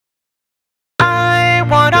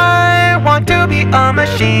be a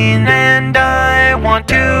machine, and I want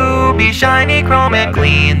to be shiny, chrome, and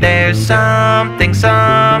clean. There's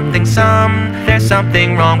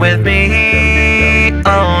something wrong with me.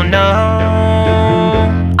 Oh no.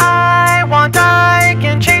 I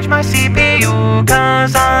can change my CPU,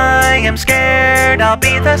 'cause I am scared I'll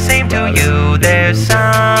be the same to you. There's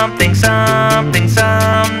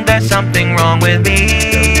something wrong with me.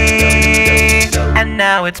 And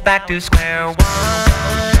now it's back to square one.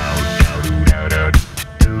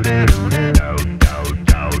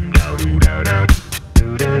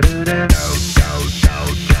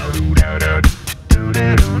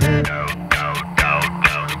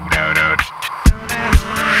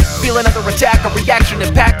 Feel another attack, a reaction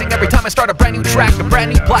impacting every time I start a brand new track, a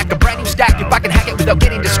brand new plaque, a brand new stack. If I can hack it without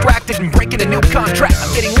getting distracted and breaking a new contract,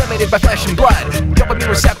 I'm getting limited by flesh and blood. Dopamine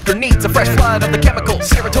receptor needs a fresh flood of the chemicals.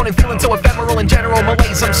 Serotonin feeling so ephemeral in general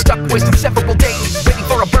malaise. I'm stuck wasting several days waiting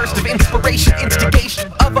for a burst of inspiration,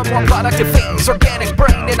 instigation of a more productive phase. Organic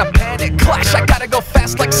brain in a panic clash. I gotta go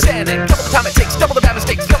fast like Sonic. Double the time it takes, double the bad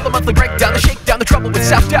mistakes, double the monthly breakdown, the shakedown, the trouble with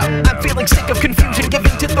self-doubt. I'm feeling sick of confusion,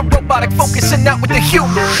 giving to the robotic focus and not with the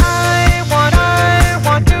human. I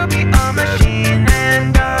want to be a machine,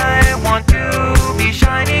 and I want to be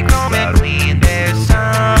shiny, chrome, and clean. There's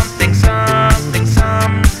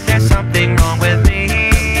something wrong with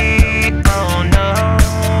me. Oh no.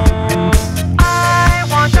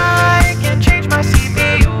 I can change my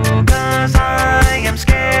CPU, 'cause I am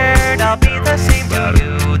scared I'll be the same to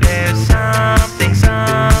you. There's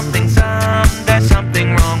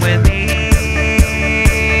something wrong with me.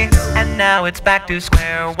 And now it's back to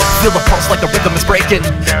square one. Feel the pulse like the rhythm is breaking.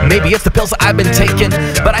 Maybe it's the pills that I've been taking,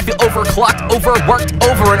 but I feel overclocked, overworked,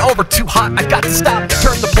 over and over, too hot. I got to stop.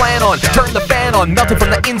 Turn the plan on, turn the fan on, melting from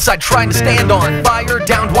the inside, trying to stand on fire.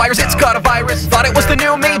 Downed wires, it's got a virus. Thought it was the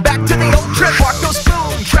new me, back to the old trip. Bark goes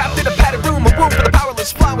boom, trapped in a padded room, a womb for the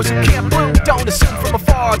powerless flowers who can't bloom. Don't assume from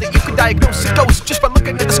afar that you can diagnose a ghost just by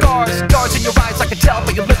looking at the scars. Scars in your eyes, I can tell,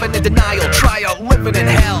 but you're living in denial. Try out living in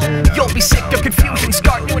hell. You'll be sick of confusion.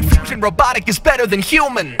 Start new infusion. Robotic is better than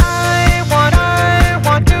human.